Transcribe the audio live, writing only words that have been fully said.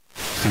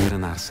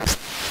engranarse.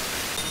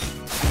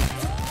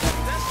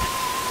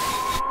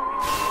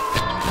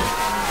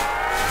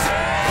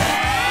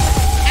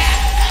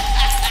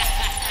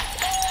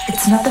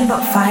 It's nothing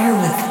but fire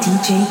with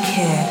DJ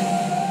Kid.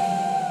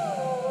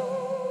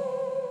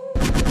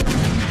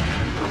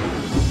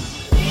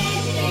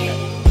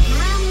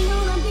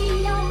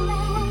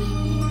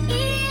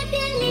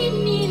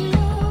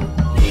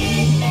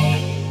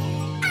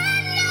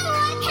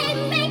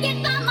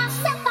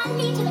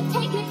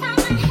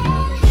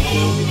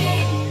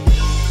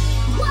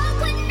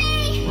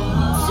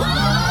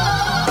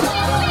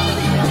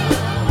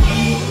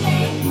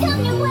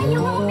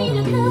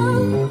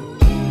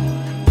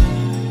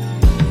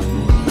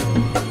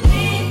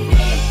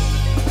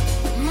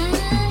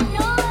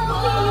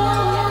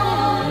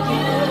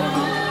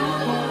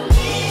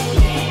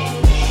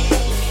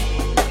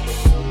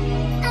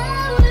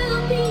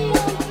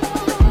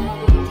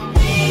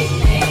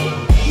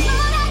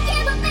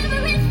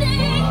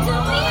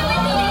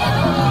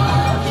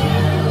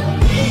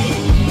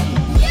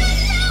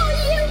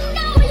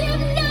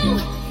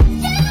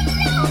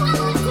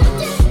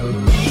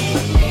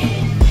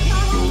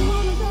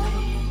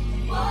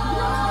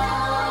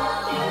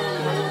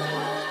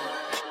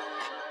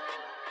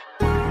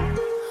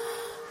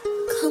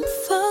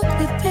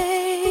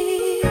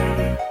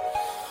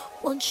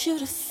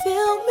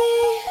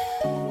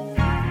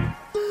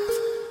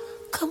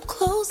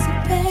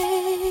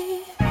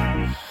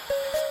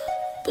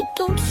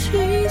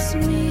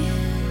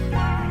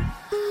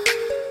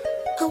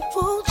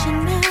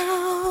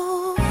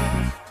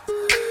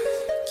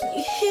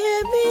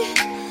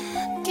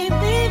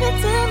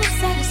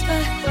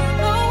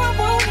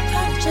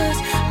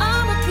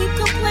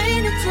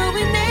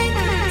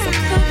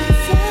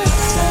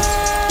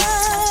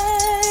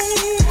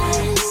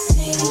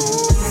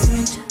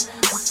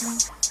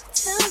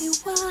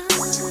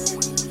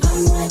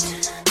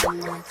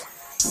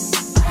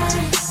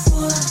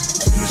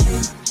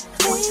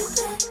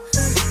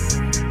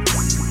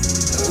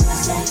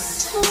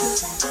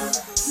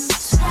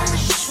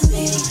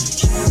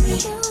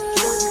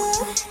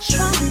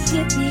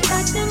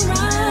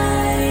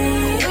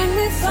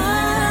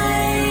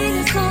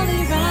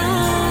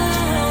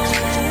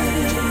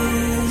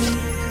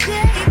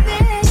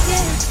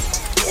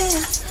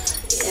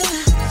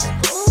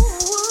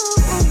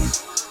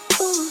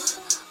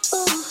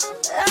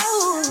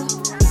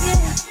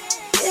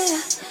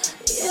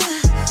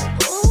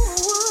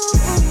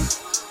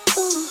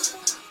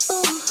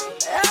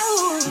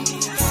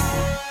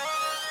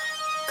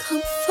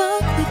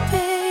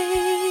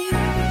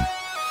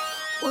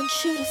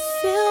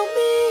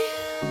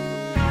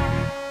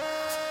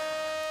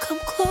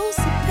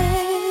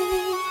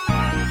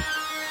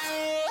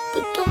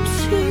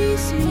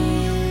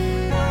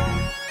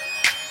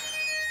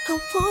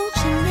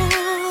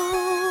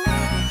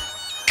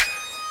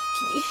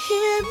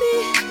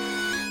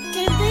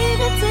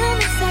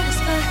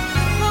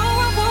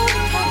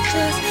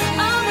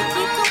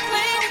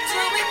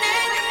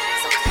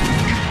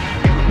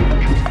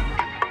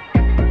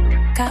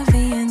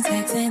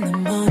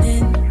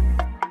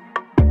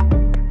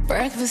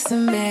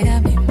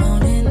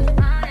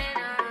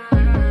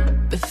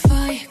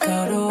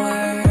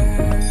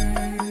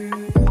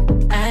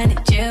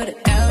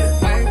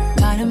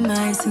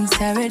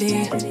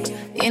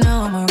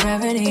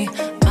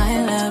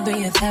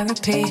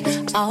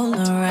 All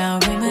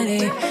around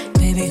remedy,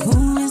 baby,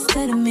 who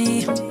instead of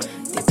me?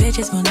 The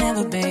bitches will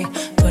never be.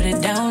 Put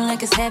it down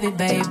like it's heavy,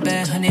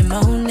 baby.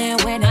 Honeymoon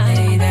and wedding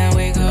day, then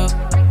wake up.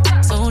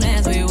 Soon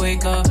as we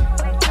wake up,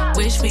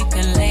 wish we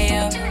could lay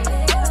up.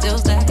 Still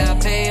stack, I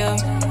pay up.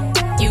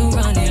 You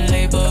running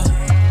labor,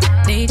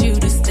 need you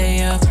to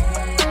stay up.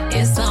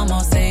 It's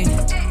almost 8,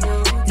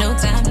 no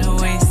time to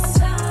waste.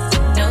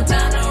 No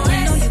time to waste.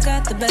 I know you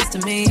got the best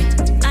of me.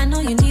 I know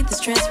you need the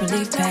stress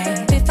relief,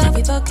 babe. Before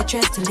we book a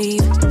dress to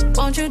leave,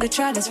 want you to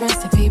try this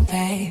recipe,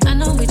 babe. I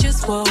know we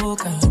just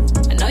woke up,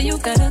 I know you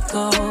gotta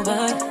go,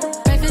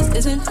 but breakfast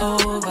isn't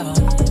over.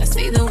 I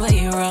see the way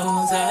you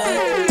rose up.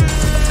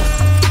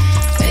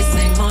 They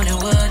say morning,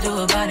 what do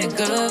about it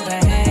good,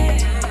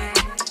 babe?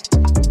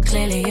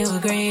 Clearly you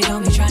agree,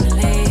 don't be trying to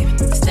leave.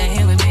 Stay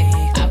here with me,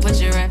 I put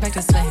you right back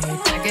to sleep.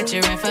 I get you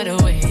right for the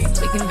week.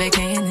 We can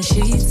vacay in the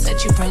sheets,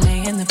 set you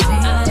parlay in the feet.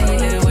 I need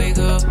to wake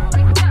up.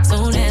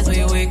 Soon as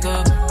we wake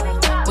up,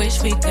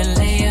 wish we could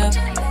lay up.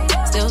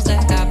 Still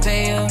stack, I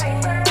pay up.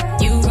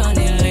 You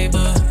running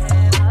labor,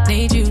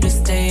 need you to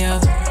stay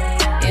up.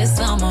 It's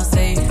almost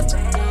 8,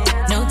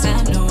 no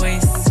time to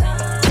waste.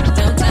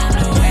 No time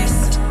to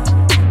waste.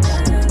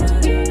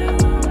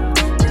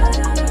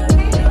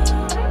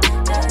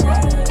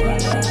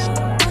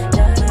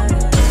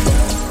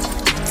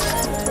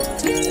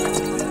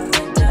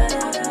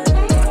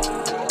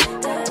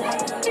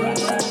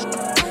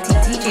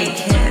 DJ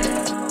Kid.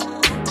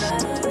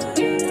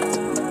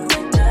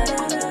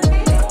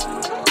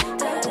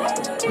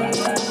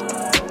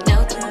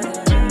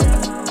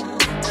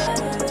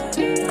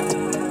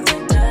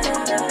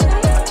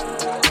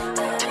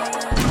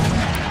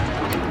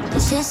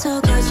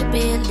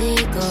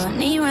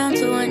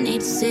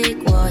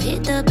 sequel.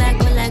 Hit the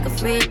backwood like a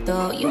freak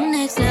though. You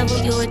next level,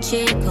 you a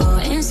chico.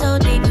 In so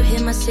deep, you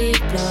hit my seat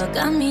plug.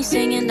 Got me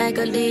singing like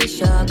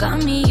Alicia.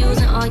 Got me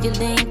using all your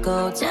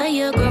lingo. Tell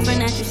your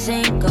girlfriend that you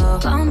single.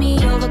 Call me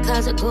over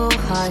cause I go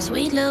hard.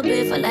 Sweet little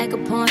bit for like a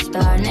porn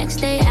star. Next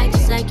day, act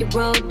just like your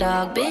road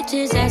dog.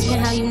 Bitches asking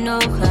how you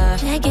know her.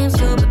 That game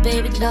super,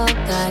 baby,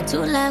 loca.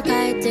 Too loud,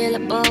 cállate la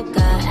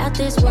boca. Out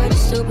this world, is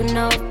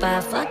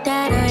supernova. Fuck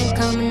that, I ain't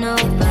coming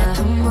over.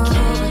 Come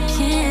over,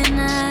 can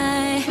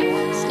I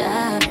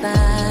stop by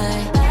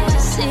to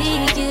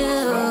see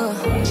you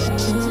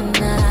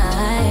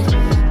tonight?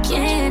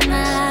 Can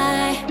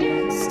I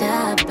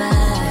stop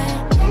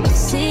by to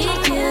see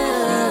you?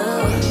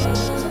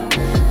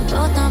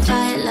 Both on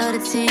fire, love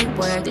the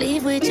teamwork.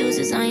 Leave with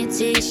juices on your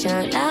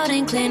t-shirt. Loud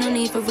and clear, no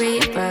need for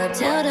reverb.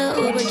 Tell the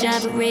Uber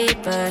driver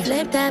reaper.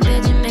 Flip that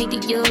bitch and make the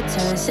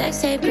U-turn.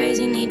 Sex tape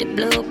crazy, need the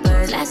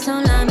bloopers. Last so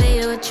long, but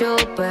you a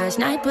trooper.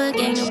 Sniper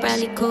gang, no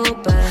Bradley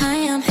Cooper.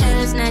 Hi, I'm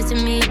hell, it's nice to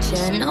meet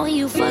ya. Know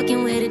you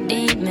fucking with a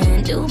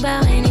demon. Do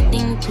about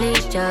anything to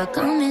please ya.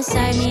 Come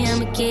inside me,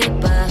 I'm a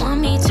keeper.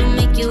 Want me to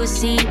make you a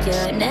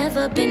senior.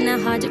 Never been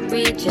that hard to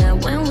reach ya.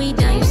 When we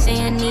done, you say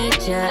I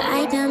need ya.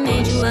 I done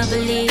made you a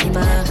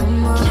believer.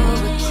 Come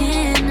over,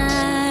 can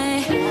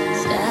I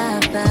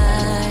stop by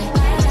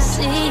to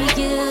see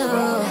you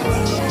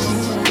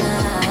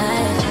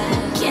tonight?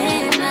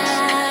 Can I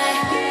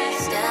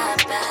stop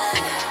by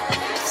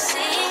to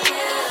see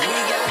you? We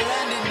got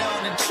London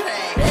on the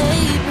track.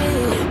 Baby,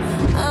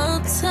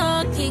 I'm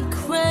talking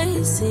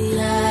crazy.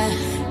 I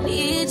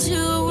need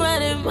you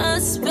running my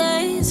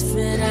space,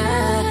 but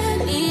I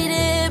need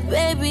it,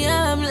 baby.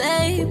 I'm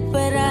late,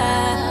 but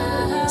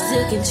I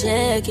still can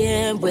check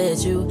in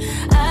with you.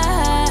 I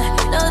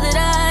know that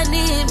I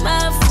need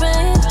my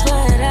friend,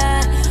 but I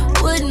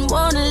wouldn't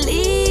wanna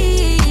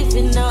leave.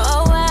 And no,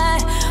 I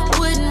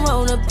wouldn't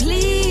wanna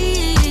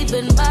plead,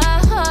 but my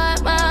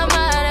heart, my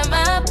mind, and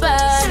my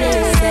body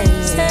say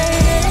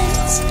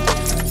yes.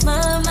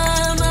 My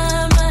mind,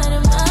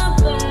 and my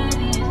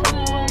body.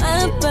 My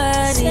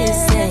body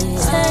says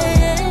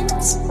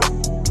yes.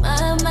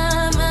 My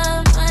mind,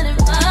 and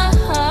my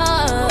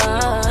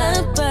heart. My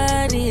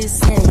body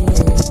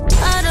says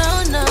I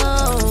don't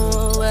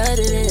know what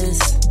it is.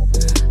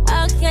 I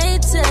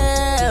can't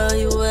tell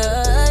you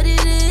what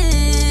it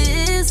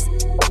is,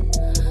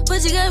 but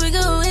you got me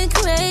going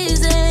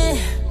crazy.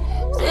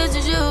 This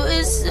is you,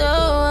 it's so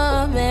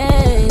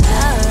amazing.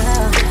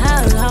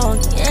 How long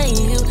can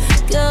you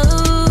go,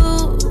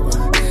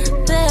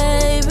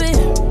 baby?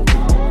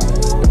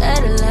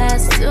 Gotta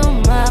last till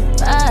my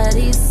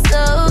body's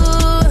so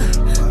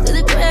to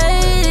the crazy.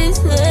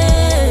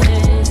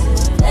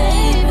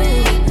 Baby,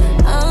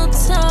 I'm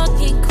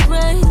talking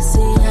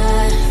crazy. I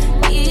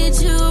need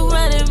you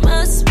running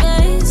my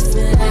space,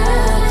 but I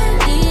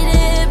need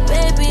it,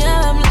 baby.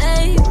 I'm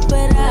late,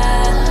 but I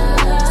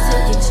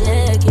still can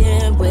check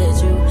in with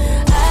you.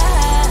 I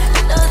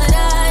know that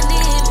I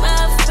need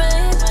my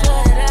friend,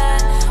 but I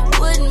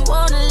wouldn't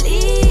wanna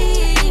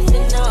leave.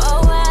 And no,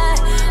 I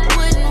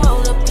wouldn't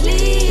wanna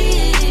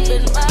plead,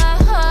 but my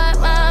heart,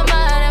 my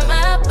mind, and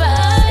my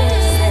body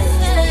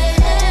say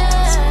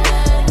yes.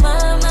 My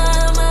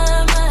mind,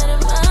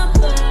 and my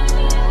body.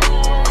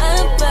 My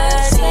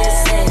body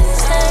says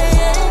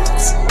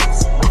yes.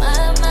 My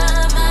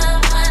mind,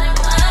 and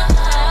my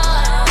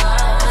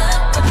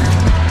heart.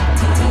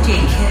 DJ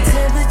Kid.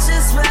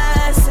 Temperatures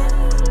rising,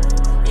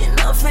 and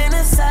I'm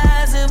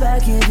fantasizing about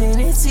giving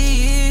it to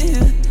you.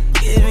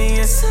 Giving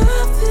you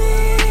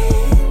something,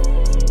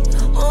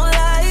 more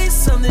like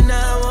something I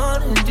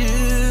wanna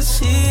do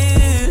to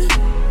you.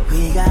 We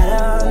got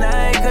all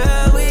night,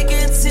 girl, we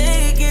can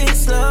take it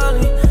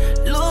slowly.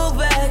 Look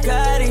back, I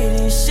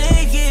didn't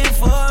shake it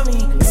for me.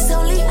 It's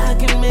only I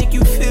can make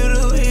you feel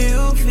the way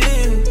you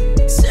feel.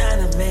 Trying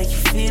to make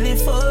you feel it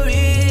for real.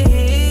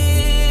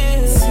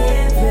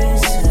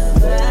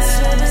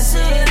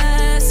 Temperature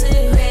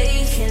rising,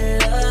 making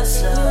love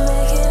slow,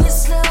 making it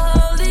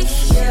slowly.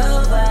 Your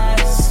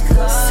body's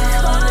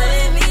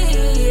calling me,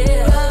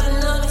 yeah,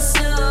 rubbing on me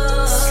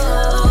slow.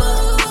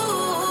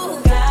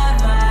 Got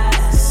my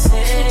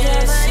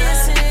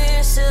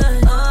attention,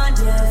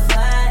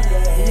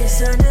 undivided. It's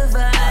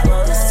undivided. I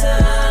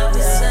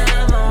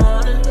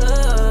wanna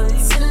love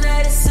you.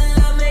 Tonight it's a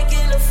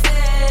love-making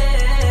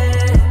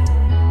affair.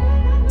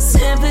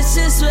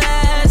 Temperatures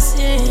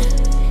rising,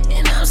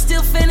 and I'm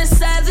still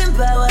fantasizing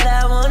about what I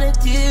wanna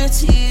do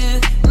to you.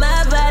 My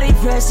body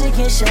pressed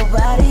against your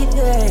body,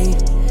 babe.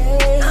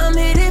 I'm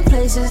hitting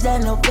places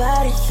that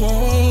nobody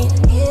can.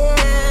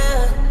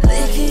 Yeah,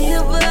 licking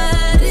your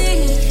body,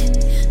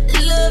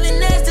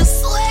 loving as the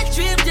sweat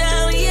drip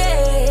down.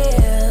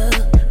 Yeah,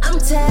 I'm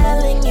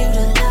telling you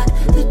to lock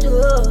the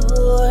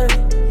door.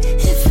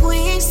 If we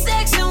ain't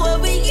sexing, what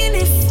we in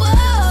it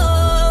for?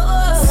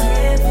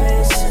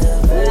 Temperature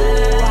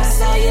rise,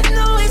 so you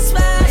know it's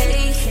fine.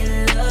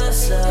 Making love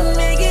slow,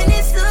 making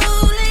it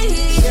slowly.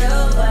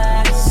 Your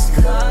body's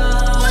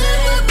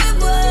calling,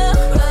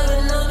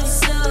 rubbing on me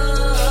slow.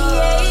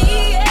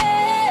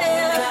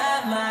 Yeah,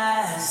 got my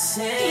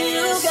attention.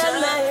 You got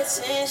my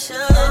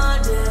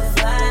attention.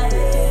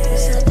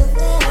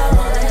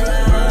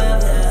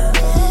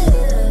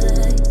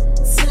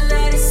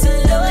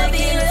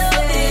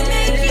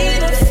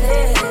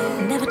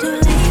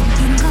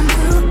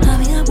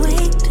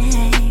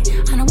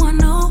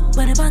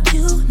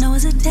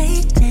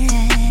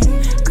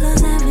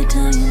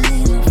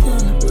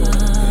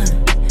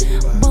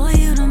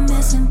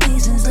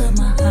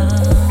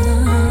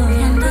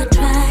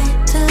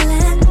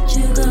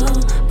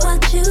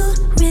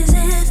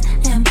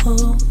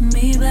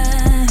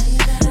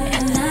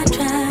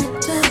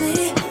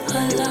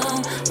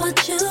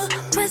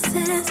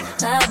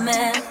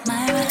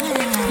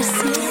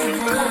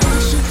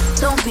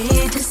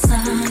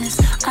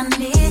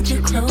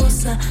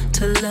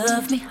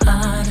 love me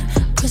harder.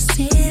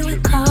 Proceed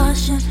with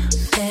caution,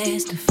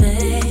 face to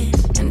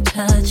face, and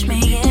touch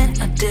me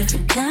in a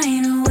different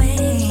kind of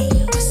way.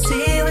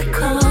 Proceed with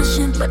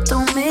caution, but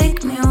don't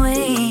make me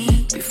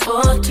wait.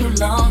 Before too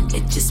long,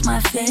 it just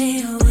might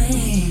fade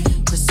away.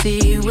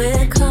 Proceed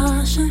with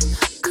caution,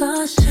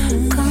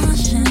 caution,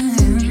 caution,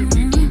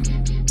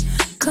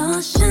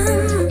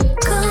 caution,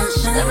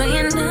 caution.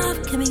 Never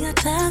enough, give me a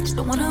touch,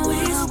 don't wanna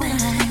waste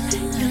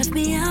time. You lift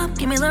me up,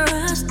 give me the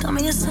rush, tell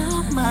me it's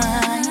all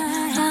mine.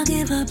 I'll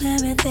give up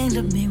everything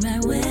to be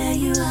right where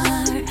you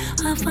are.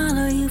 I'll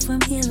follow you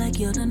from here like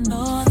you're the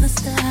North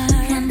Star.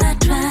 And I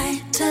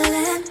try to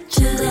let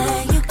you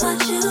go,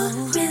 but you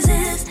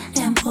resist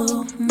and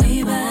pull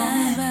me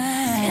back.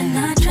 And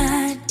I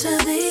try to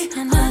be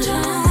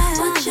alone,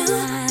 but you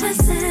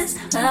persist.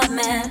 I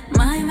met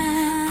my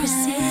man.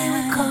 Proceed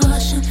with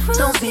caution,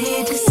 don't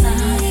be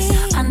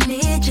dishonest. I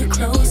need you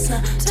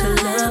closer to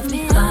love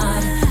me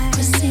harder.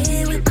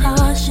 Proceed with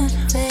caution,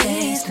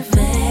 face to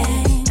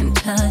face, and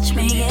touch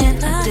me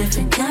in a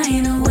different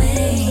kind of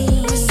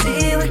way.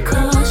 Proceed with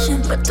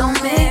caution, but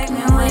don't make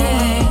me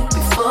wait.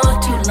 Before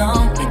too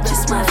long, it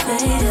just might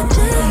fade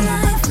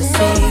away.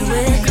 Proceed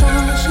with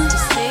caution,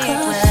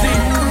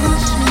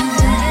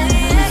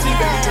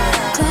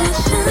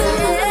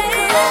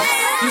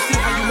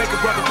 make a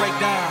brother break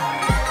down.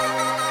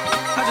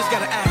 I just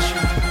gotta ask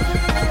you,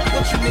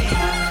 what you need?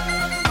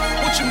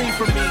 What you need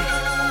from me?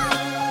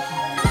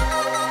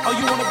 Oh,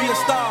 you wanna be a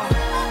star?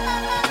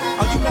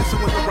 Oh, you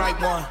messing with the right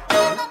one.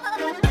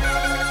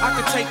 I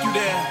can take you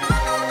there.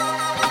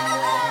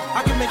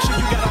 I can make sure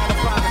you got all the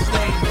finest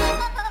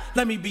names.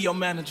 Let me be your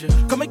manager.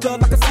 Come here, girl,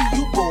 I can see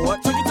you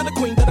bored. Turn you to the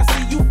queen that I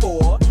see you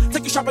for.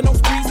 Take you shopping on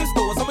sprees and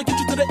stores. I'ma get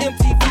you to the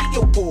MTV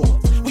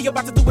awards. We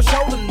about to do a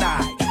show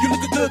tonight. You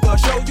lookin' good, girl,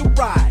 show you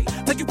right.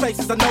 Take you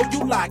places I know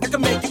you like. I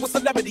can make you a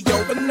celebrity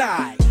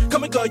overnight.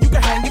 Come here, girl, you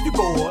can hang if you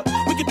bored.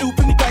 We can do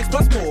plenty things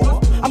plus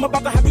more. I'm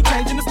about to have you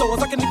changing the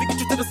stores. I can even get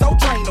you to the Soul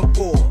Train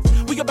awards.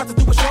 We about to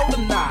do a show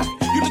tonight.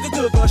 You lookin'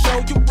 good, girl, show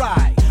you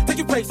right. Take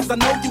you places I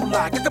know you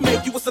like. I can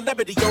make you a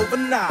celebrity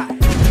overnight.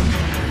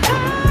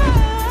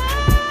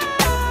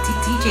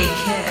 DJ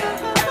Kid.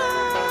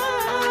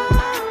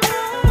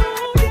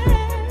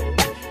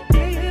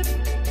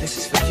 This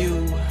is for you,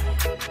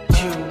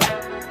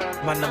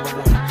 my number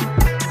one.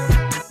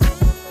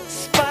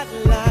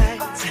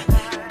 Spotlight,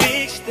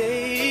 big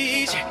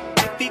stage,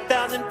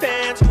 50,000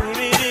 fans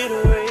screaming it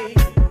away.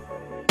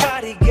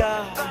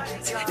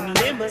 Bodyguards and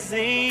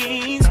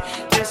limousines,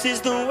 this is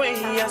the way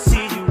I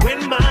see you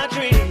in my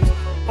dreams.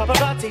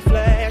 Paparazzi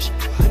flash,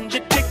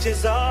 100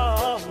 pictures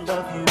all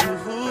of you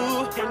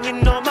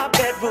hanging on my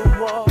bedroom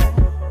wall.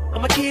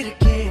 I'm a kid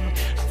again,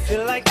 I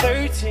feel like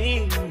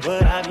 13,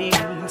 but I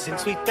mean,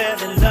 since we fell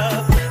in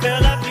love,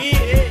 fell I feel.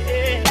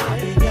 I'll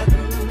be your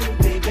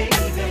groovy baby.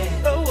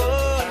 Oh,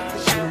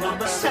 cause you are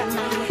my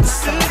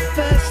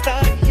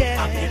superstar,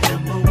 yeah. I'm your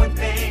number one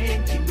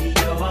fan, give me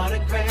your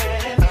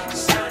autograph,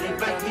 sign it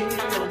right here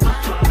on my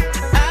heart.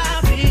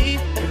 I'll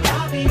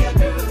be your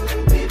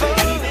groovy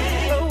baby.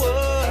 Oh,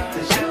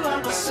 cause you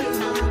are my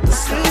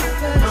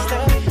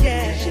superstar,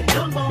 yeah. You're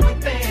number one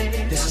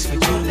fan. This is for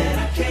you,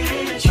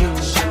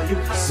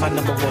 my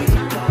number one.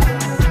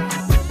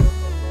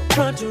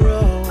 Front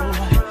row,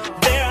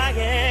 there I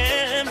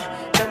am,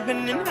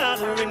 jumping and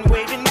hollering,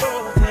 waving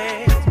both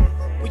hands.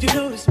 Would you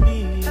notice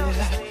me,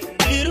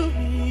 little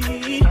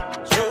me?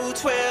 Drove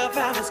 12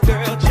 hours,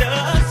 girl,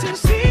 just to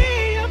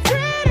see your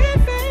pretty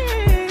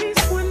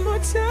face. One more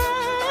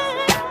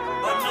time,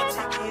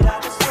 kid, I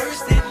was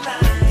first in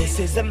line. This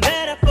is a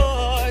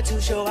metaphor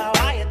to show how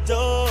I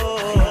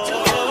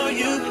adore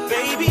you,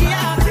 baby. I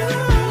do.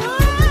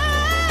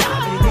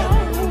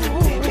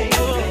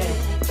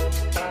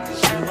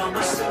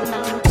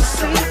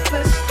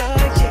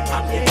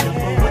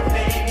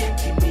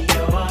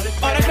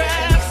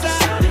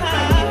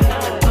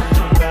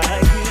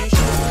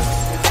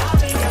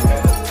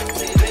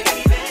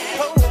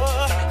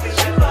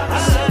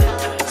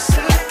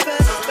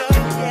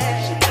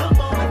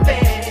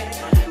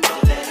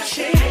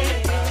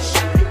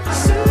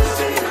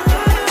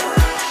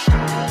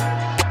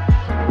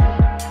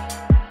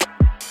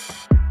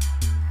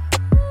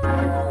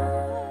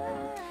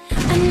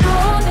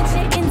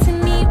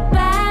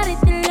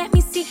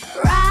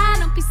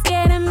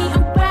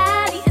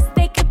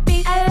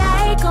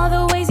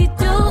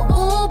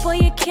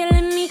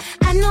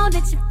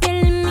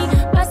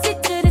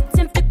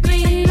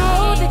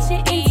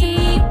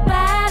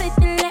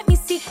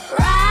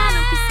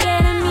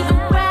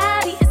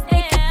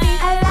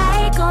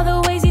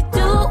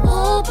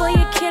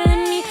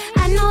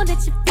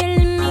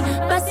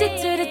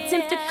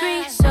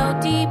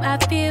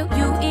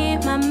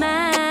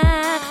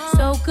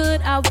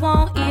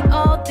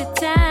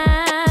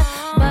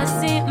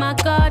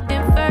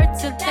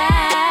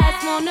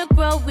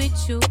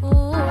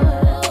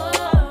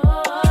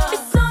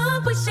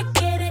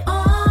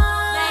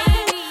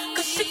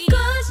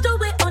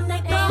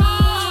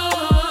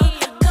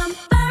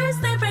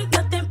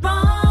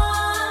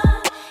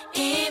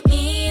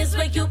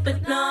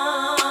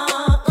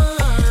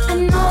 I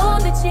know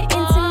that you're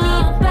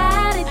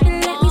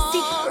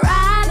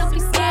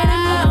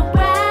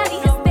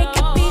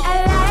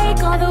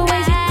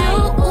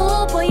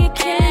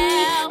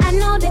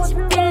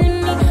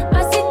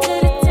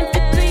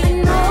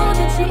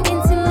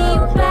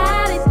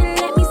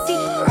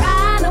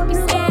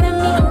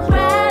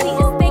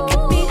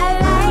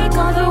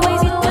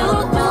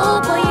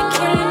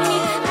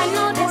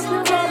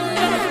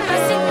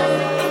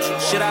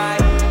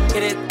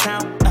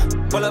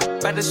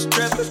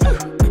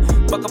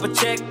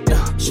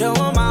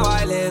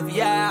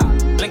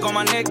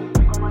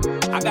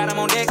I got them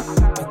on deck,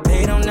 but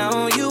they don't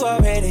know you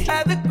already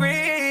have the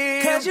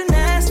green. Cause you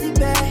nasty,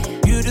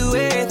 babe. You do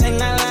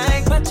everything I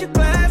like, but you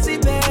classy,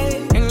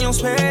 babe. And you'll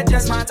swear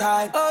just my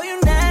type. Oh, you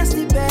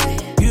nasty,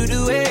 babe. You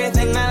do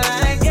everything I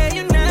like, yeah,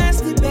 you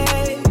nasty,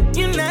 babe.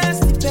 You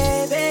nasty,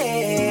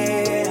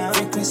 baby.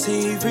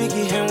 Frequency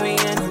freaky and we in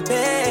the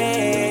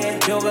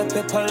bed. Yoga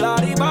pit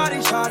Pilates body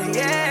shawty,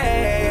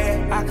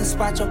 yeah. I can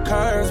spot your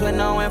curves with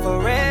no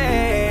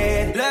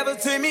infrared.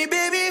 Levitate me,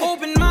 baby.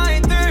 Open my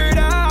third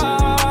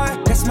eye.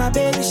 That's my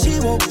baby, she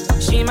woke.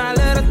 She my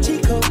little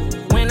Chico.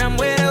 When I'm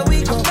with her,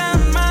 we go. I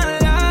found my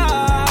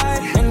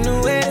light. And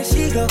the way that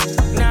she go.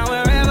 Now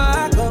wherever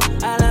I go,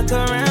 I look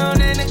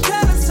around and the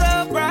color's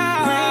so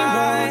bright. Green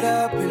rolled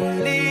up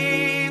in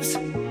leaves.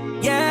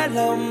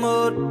 Yellow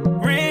mood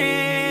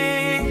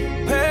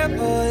ring.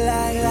 Purple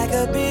light like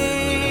a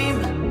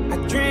beam. I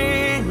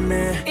dream,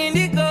 man.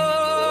 Indigo.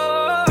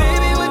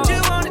 Baby, what you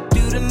wanna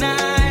do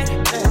tonight?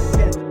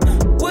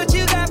 What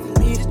you got for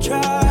me to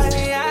try?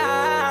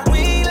 Yeah. We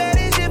ain't let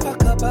it zip a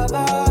cup of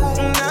ice.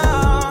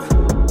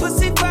 No.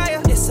 Pussy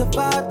fire, it's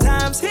about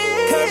times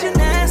here. Cause you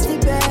nasty,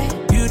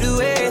 babe. You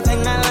do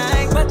everything I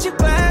like, but you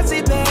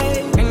classy,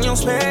 babe. And you'll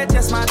swear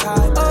just my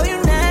type. Oh,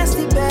 you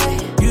nasty,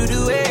 babe. You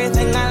do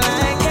everything I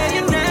like, yeah,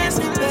 you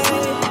nasty,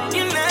 babe.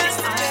 You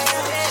nasty,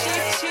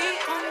 babe. She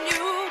on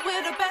you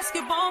with a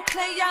basketball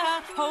player.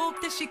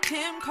 Hope that she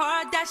Kim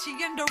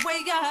Kardashian her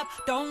way up.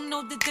 Don't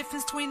know the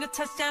difference between a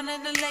touchdown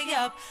and a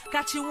layup.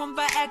 Got you on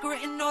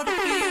Viagra in order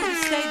for you to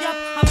stay up.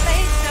 I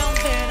may sound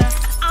bitter,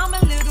 I'm a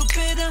little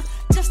bitter,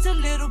 just a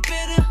little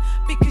bitter,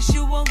 because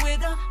you were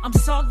with her. I'm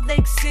Salt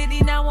Lake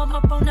City, now I'm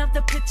up on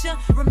the picture.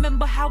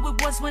 Remember how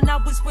it was when I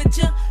was with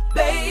you,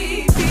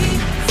 baby.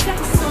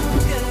 Sex so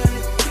good,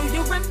 do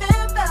you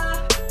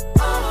remember?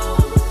 Oh,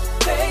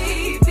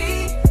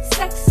 baby,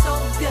 sex so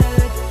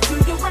good, do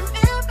you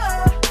remember?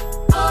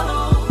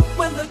 Oh,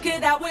 well look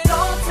at how it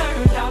all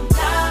turned out now.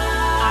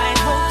 I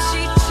hope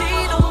she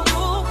cheated on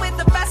you with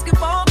the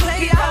basketball player.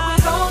 Look at how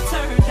it all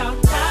turned out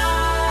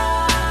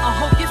now. I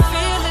hope you're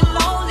feeling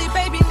lonely,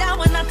 baby, now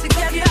we're not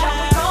together. Look at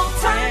how it all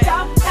turned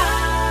out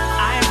now.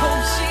 I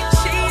hope she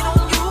cheated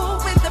on you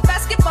with the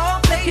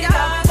basketball player. Look at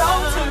how it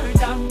all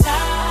turned out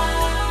now.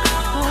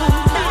 Oh,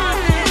 now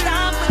that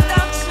I'm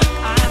without you,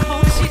 I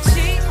hope she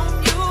cheated on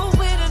you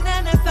with an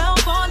NFL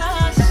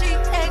baller. She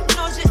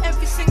ignores you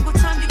every single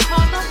time you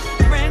call her.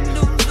 Brand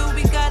new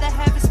Louis, gotta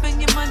have it, spend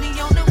your money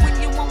on it. When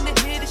you want to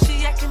hit it,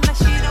 she acting like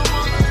she don't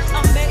want it.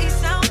 I may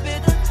sound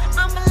bitter,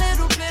 I'm a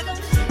little bitter,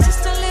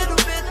 just a little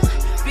bitter,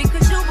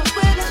 because you were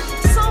with her.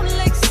 Salt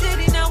Lake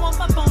City, now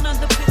I'm up on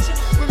the picture.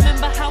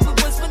 Remember how it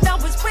was when I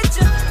was with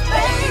you,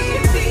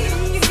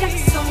 baby. Sex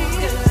so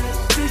good,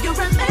 do you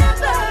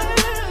remember?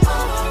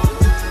 Oh,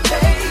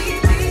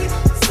 baby,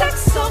 sex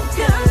so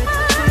good,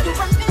 do you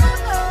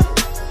remember?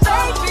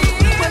 Baby,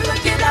 well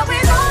look at how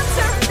it all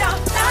turned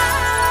out now.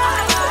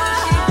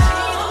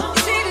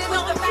 She cheated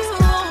on the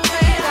basketball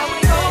player. How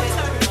it all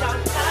turned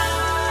out now.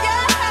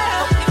 Yeah,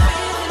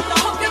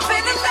 hope you're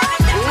feeling better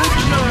now.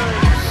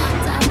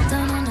 Top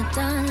down on the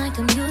dime like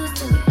I'm used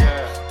to it.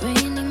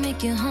 Bring it,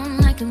 make it home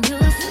like I'm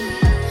used to it.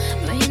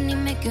 Bring it,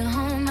 make it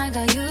home like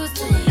I used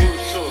to it.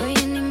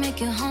 Bring it,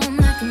 make it home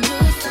like I'm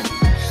used to it.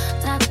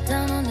 Top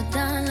down on the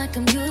dime like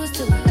I'm used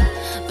to it.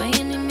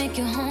 Bring it, make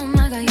it home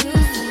like I used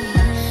to it.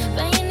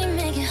 Bring it,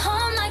 make it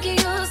home like you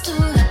used to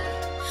it.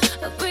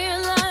 I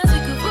realized we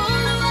could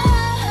rule the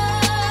world.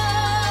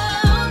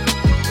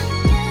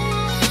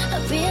 I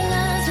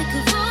realized we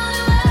could rule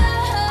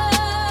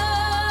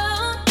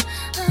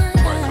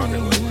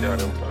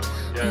the world.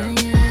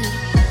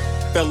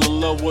 Fell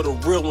in love with a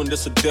real one,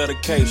 that's a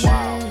dedication.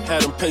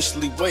 Had them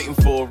patiently waiting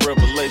for a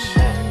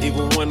revelation.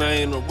 Even when I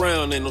ain't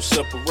around, ain't no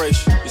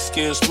separation. Your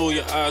skin smooth,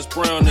 your eyes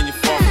brown, and you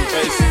far from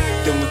basic.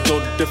 Then we go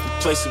to different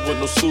places with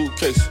no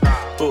suitcase.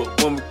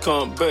 But when we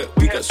come back,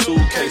 we got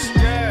suitcases.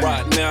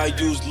 Right now, I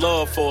use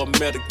love for a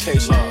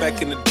medication.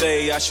 Back in the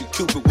day, I shoot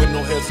Cupid with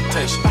no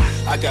hesitation.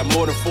 I got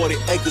more than 40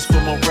 acres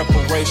for my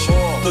reparation.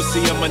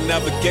 Pussy on my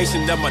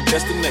navigation, that's my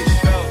destination.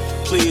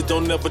 Please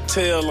don't never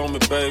tell on me,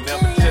 baby.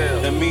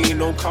 That mean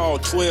don't call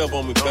 12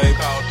 on me, baby.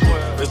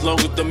 As long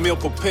as the meal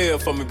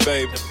prepared for me,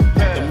 baby.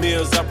 The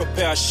meals I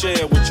prepare, I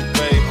share with you,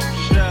 baby.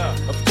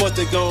 Of course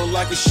they gon'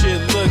 like a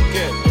shit, look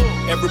at.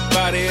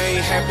 Everybody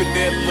ain't happy,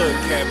 they look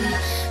happy.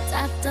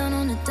 Top down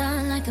on the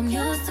dime like I'm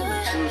used to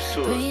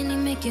it. Bring it,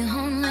 make it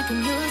home like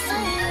I'm used to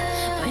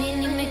it.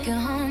 Bring it, make it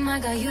home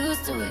like I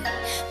used to it.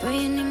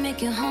 Bring it,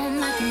 make it home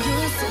like I'm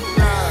used to it.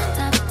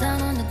 Top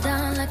down on the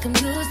dime like I'm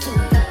used to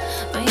it.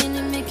 Bring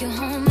it, make it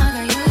home like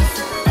I used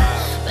to it.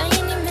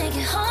 Bring it, make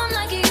it home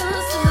like you used to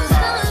it.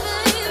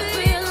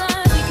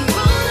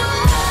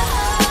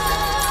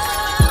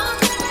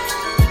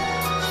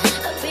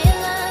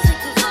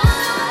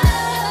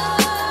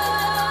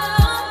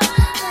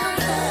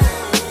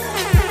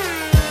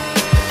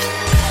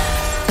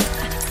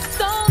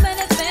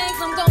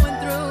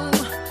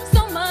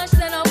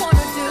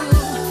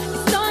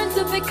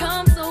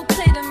 Become so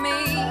clear to me.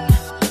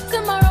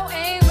 Tomorrow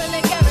ain't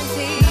really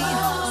guaranteed.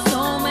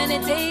 So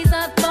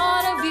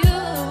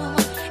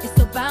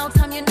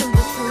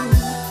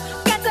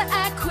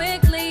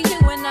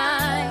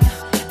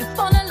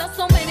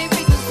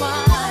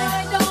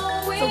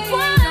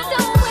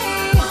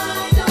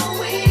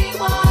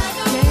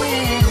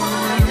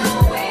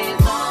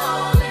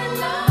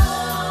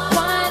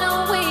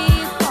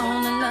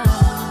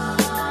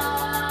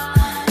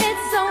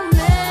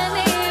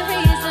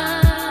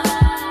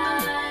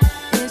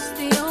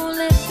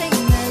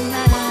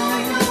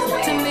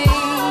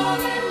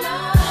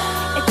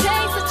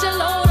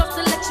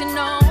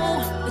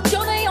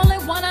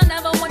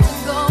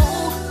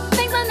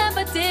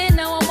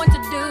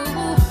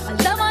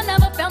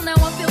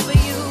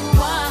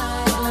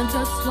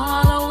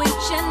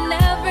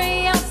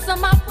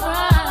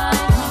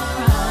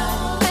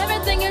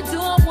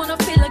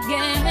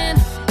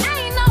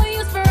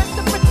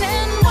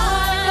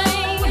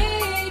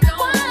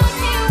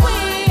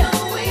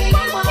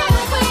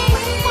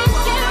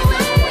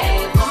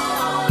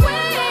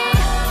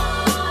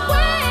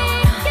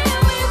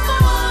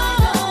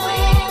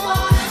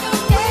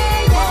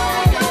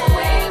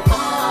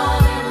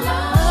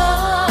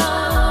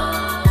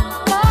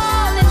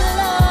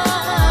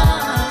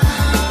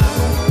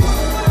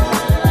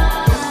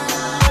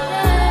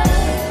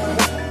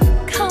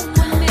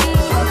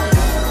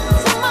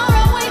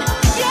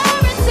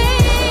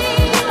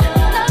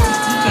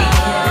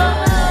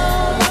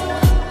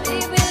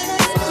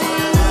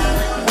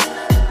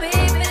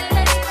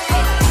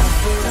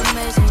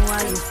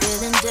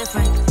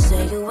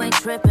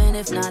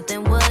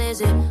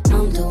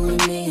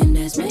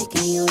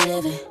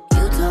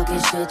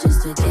shit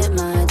just to get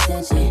my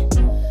attention.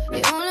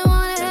 You only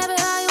wanna have it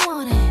how you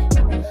want it.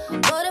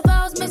 But if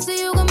I was missing,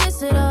 you gon'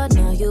 miss it all.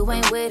 Now you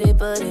ain't with it,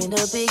 but in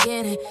the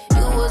beginning,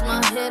 you was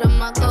my hit and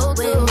my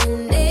go-to. When you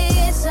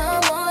need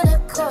someone to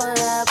call,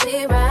 I'll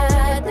be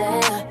right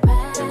there.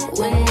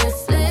 When you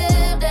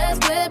flip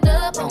that script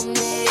up on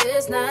me,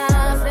 it's not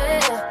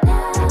fair.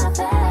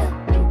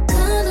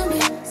 Come to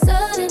me,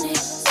 suddenly,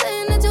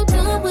 saying that you're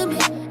done with me.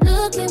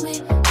 Look at me,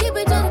 keep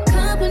it to the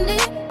company,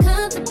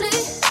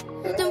 contemplate.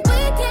 Then we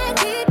can't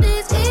keep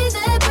this easy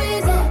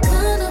breezy.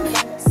 Come to me,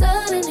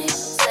 suddenly,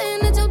 saying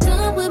that you're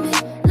done with me.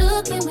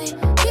 Look at me,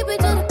 keep it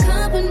to the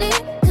company,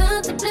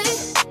 contemplate.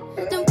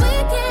 Then we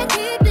can't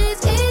keep this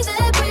easy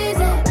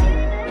breezy.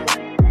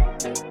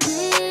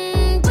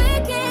 We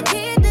can't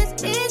keep this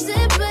easy,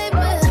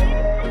 baby.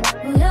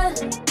 Yeah.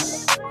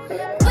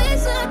 We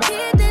should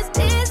keep this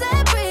easy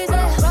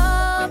breezy.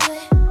 Probably,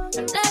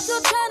 like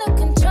you're trying to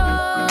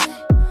control it.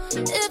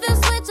 If you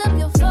switch up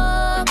your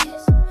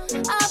focus,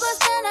 I was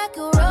stand like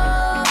a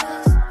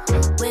rose.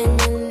 When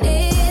you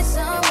need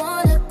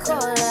someone to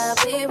call, I'll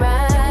be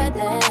right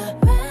there.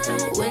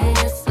 When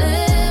you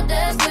flip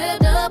that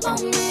script up on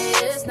me,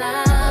 it's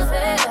not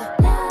fair.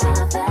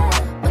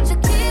 But you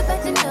keep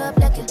acting up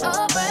like it's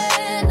all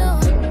brand new.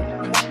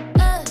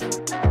 But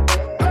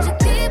you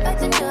keep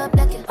acting up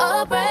like it's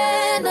all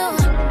brand new.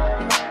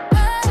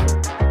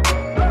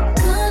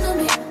 Come to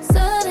me,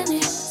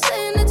 suddenly,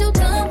 saying that you're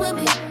done with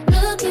me.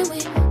 Look at me,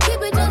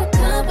 keep it to the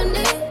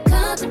company,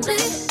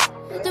 contemplate.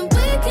 Then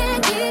we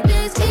can't keep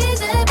this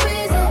easy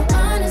breezy.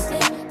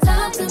 Honestly,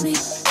 talk to me.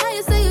 How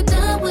you say you're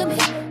done with me?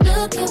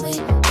 Look at me,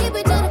 keep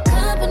it to the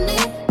company,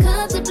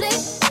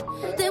 contemplate.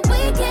 Then we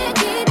can't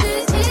keep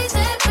this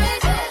easy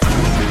breezy.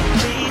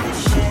 Leave the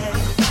shed,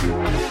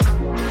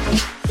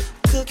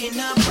 cooking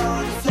up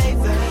all the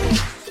flavors,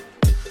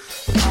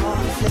 all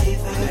the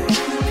flavors.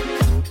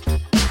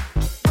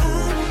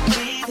 I'll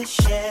leave the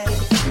shed,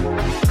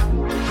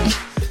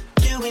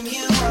 doing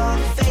you all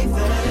the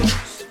favors,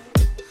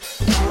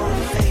 all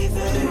the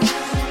favors.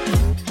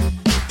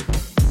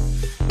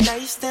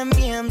 Dice them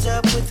yams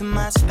up with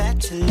my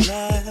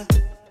spatula.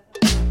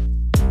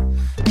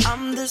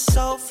 I'm the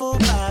soulful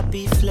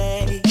Bobby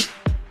Flay.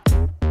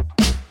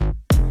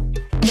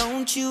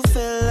 Don't you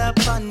fill up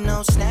on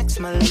no snacks,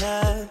 my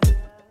love.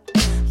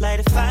 Light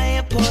a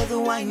fire, pour the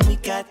wine, we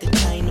got the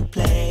time to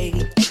play.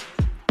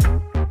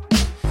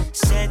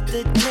 Set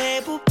the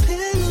table,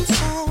 pillows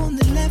on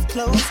the left,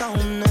 clothes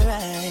on the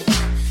right.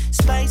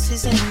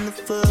 Spices in the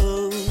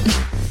food,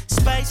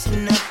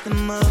 spicing up the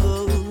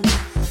mood.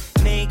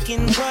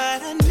 Making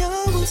what I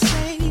know will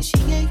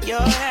satiate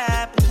your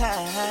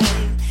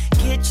appetite.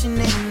 Kitchen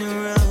in the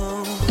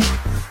room,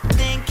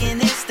 thinking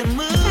it's the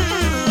mood.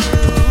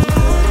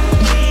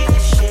 Be the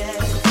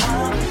chef,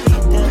 I'll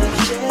be the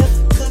chef.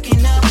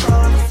 Cooking up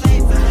all the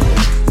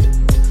flavors,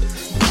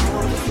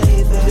 all the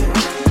flavors.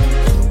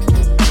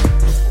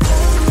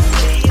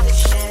 Be the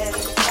chef,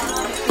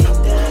 I'll be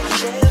the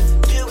chef.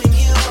 Doing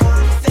you all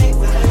the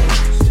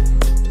favors,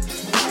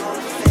 all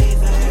the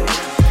favors.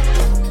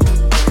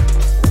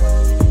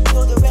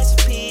 Pull the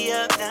recipe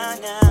up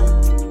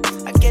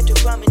now. I get to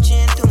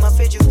rummaging through my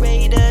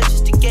refrigerator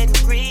just to get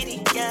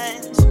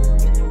ingredients.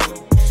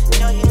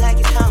 Know you like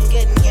it how I'm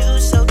getting you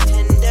so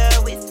tender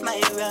with my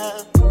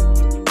rub.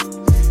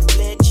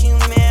 Let you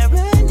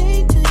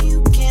marinate till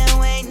you can't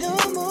wait no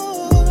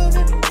more.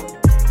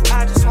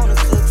 I just wanna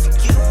cook for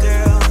you,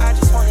 girl. I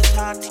just wanna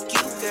talk to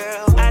you,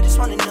 girl. I just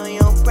wanna know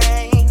your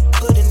brain.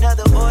 Put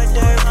another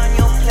order on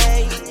your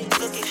plate.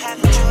 Look at how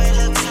the joy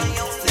looks on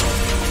your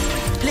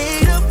face.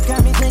 Lead up,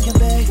 got me thinking,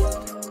 babe.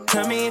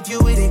 Tell me if you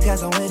with it,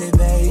 cause I'm with it,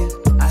 babe.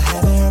 I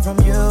haven't heard from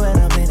you and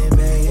I'm in it,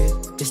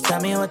 babe. Just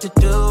tell me what to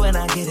do and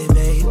I get it,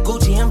 babe.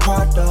 Gucci and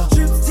Prada.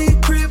 Trip to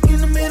your crib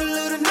in the middle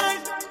of the night.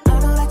 I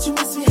know that you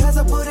miss me as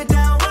I put it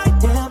down right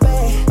down,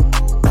 babe.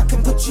 I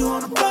can put you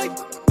on a flight.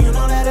 You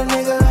know that a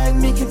nigga like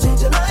me can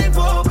change your life,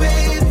 oh,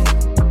 baby.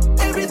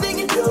 Everything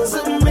you do is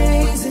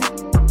amazing.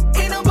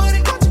 Ain't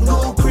nobody got you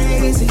go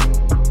crazy.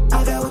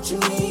 I got what you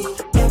need.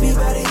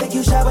 Everybody think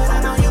you shy, but I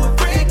know you a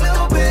freak,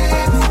 little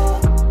baby.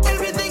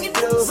 Everything you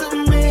do is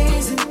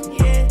amazing.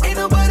 Ain't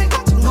nobody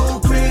got you go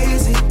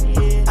crazy.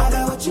 I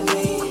got what you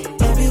need.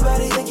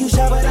 Everybody think you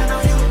shy, but I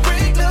know you a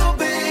freak, little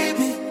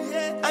baby.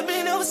 I've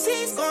been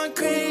overseas going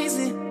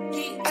crazy.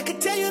 I could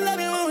tell you love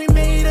it when we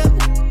made up.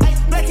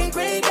 Black and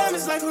gray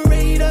diamonds like a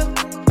radar.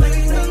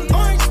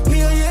 Orange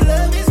peel, your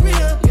love is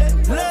real.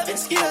 Love and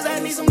skills, I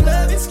need some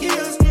love and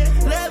skills.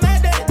 Love my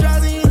dad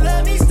draws and you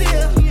love me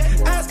still.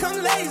 Eyes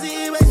come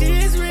lazy, but she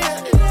is real.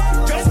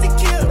 Dress to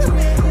kill.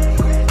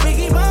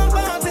 Biggie bomb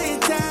bomb to your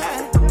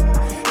tie.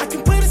 I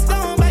can put a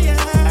stone by your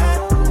eye.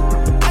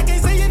 I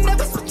can't say you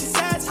never switch your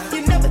sides.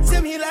 You never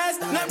tell me lies.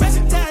 Not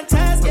rushing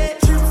ties, yeah.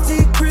 Trip to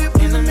your crib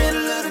in the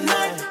middle of the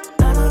night.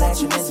 I know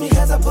that you miss me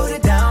cause I put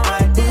it down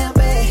right there,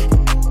 babe.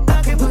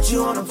 I can put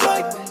you on a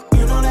flight.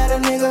 You know that a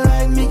nigga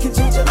like me can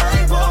change your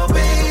life, oh,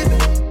 baby.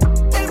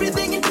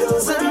 Everything you do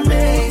is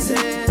amazing.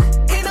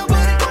 Ain't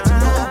nobody got you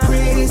go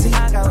crazy.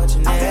 I got what you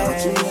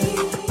need.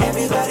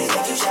 Everybody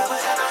think you shy,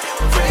 but I know you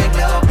a freak,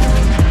 though.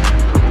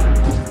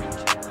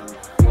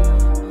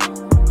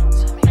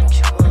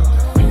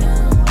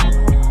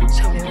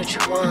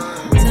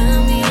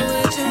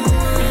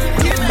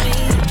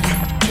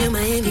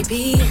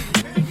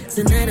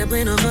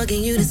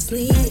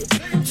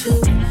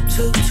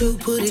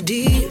 Put it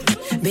deep.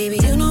 Baby,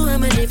 you know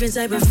I'm a different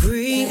type of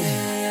freak.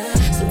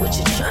 So what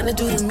you tryna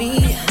do to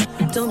me?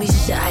 Don't be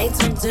shy,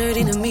 talk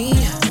dirty to me.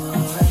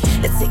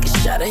 Let's take a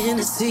shot of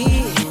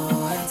Hennessy.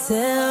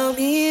 Tell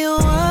me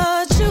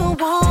what you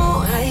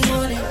want. How you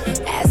want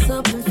it? Ass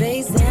up and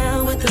face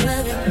down with the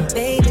loving.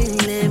 Baby,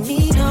 let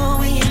me know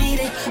when you need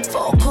it.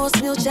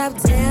 4-course meal, chop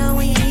down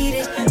when you need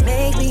it.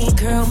 Make me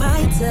curl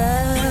my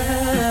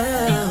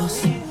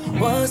toes.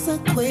 What's the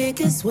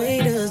quickest way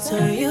to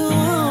turn you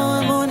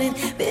on? Morning,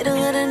 middle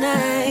of the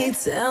night.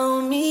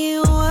 Tell me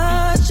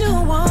what you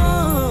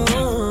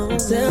want.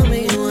 Tell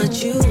me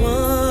what you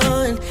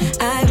want.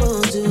 I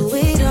will do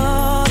it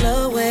all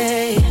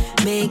away.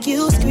 Make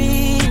you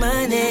scream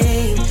my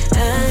name.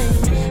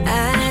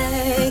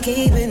 I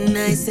keep it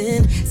nice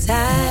and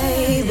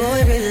tight.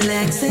 Boy,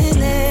 relax and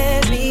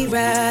let me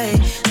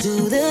ride.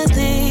 Do the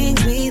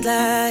things we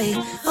like.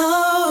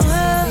 Oh,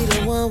 be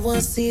the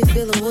one, see it,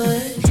 feel the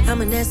wood. I'm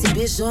a nasty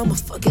bitch, so I'ma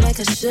fuck it like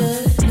I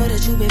should. Know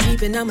that you been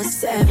peeping, I'm a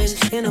savage.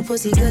 Ain't no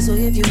pussy good, so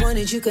if you want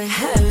it, you can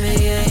have it,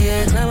 yeah,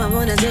 yeah. Climb up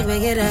on the dick,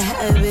 make it a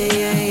habit,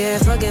 yeah, yeah.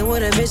 Fucking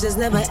with a bitch that's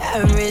never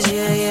average,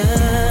 yeah, yeah.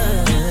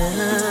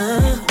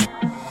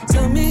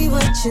 Tell me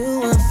what you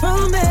want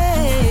from me,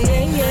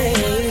 yeah, yeah,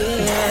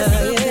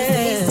 yeah,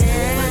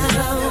 yeah.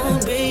 Down,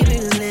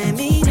 baby, let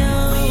me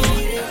know.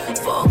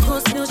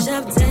 4-course meal,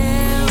 chop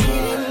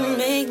down.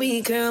 Make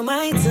me curl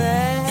my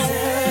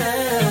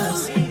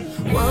toes.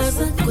 What's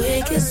the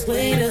quickest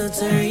way to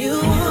turn you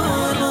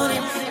on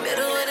it?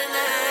 Middle of the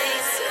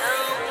night.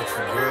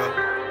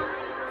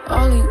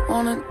 All he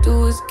wanna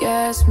do is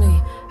gas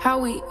me. How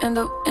we end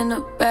up in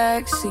the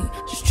backseat,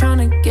 just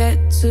tryna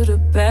get to the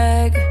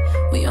bag.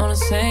 We on the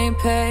same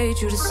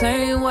page, you the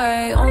same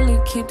way. Only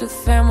keep the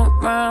fam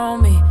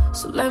around me,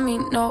 so let me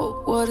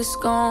know what it's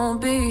gon'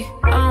 be.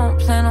 I don't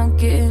plan on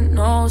getting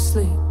no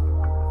sleep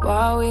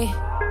while we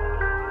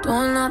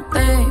doing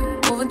nothing,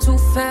 moving too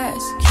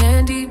fast.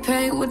 Candy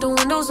paint with the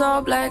windows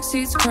all black,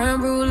 seats creme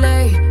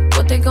brulee.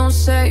 What they gon'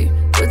 say?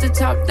 With the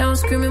top down,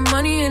 screaming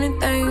money,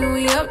 anything.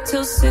 We up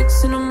till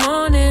 6 in the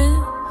morning.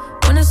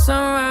 When the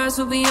sunrise,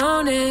 we'll be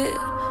on it.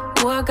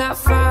 Oh, I got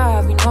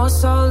 5, you know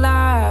it's all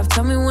live.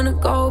 Tell me when to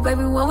go,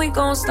 baby, when we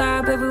gon'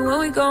 slide. Baby, when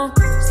we gon'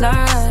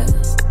 slide.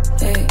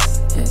 Hey,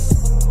 hey.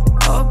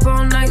 Up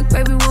all night,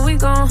 baby, when we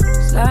gon'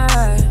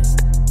 slide.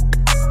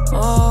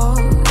 Oh,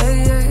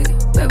 hey, hey.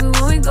 Baby,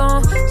 when we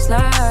gon'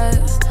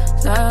 slide,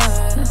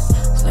 slide,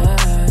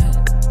 slide,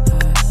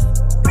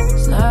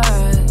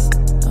 slide.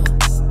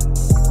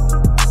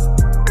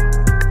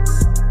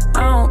 I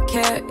don't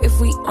care if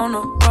we on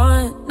a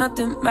run.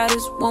 Nothing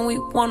matters when we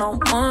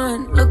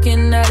one-on-one.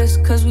 Looking at us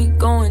cause we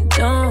going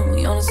dumb.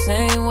 We on the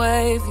same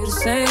wave, you the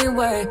same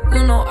way.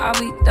 You know I'll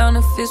be down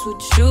if it's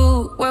with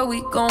you. Where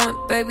we going,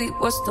 baby,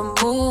 what's the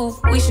move?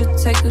 We should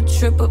take a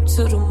trip up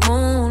to the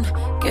moon.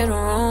 Get a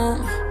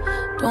room.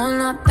 Doing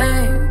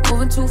nothing,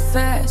 moving too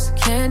fast.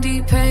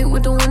 Candy paint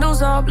with the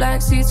windows all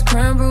black, seats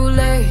creme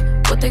brulee.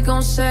 What they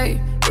gon'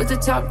 say? With the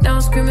top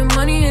down, screaming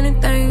money,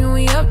 anything.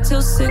 We up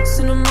till 6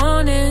 in the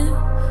morning.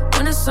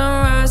 When the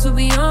sunrise, we'll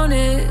be on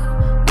it.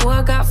 Oh,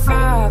 I got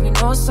 5, you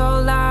know it's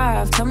all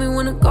live. Tell me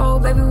when to go,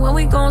 baby, when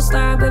we gon'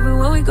 slide. Baby,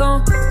 when we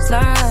gon'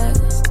 slide.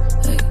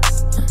 Hey.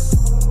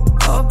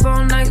 Up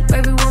all night,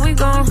 baby, when we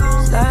gon'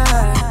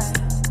 slide.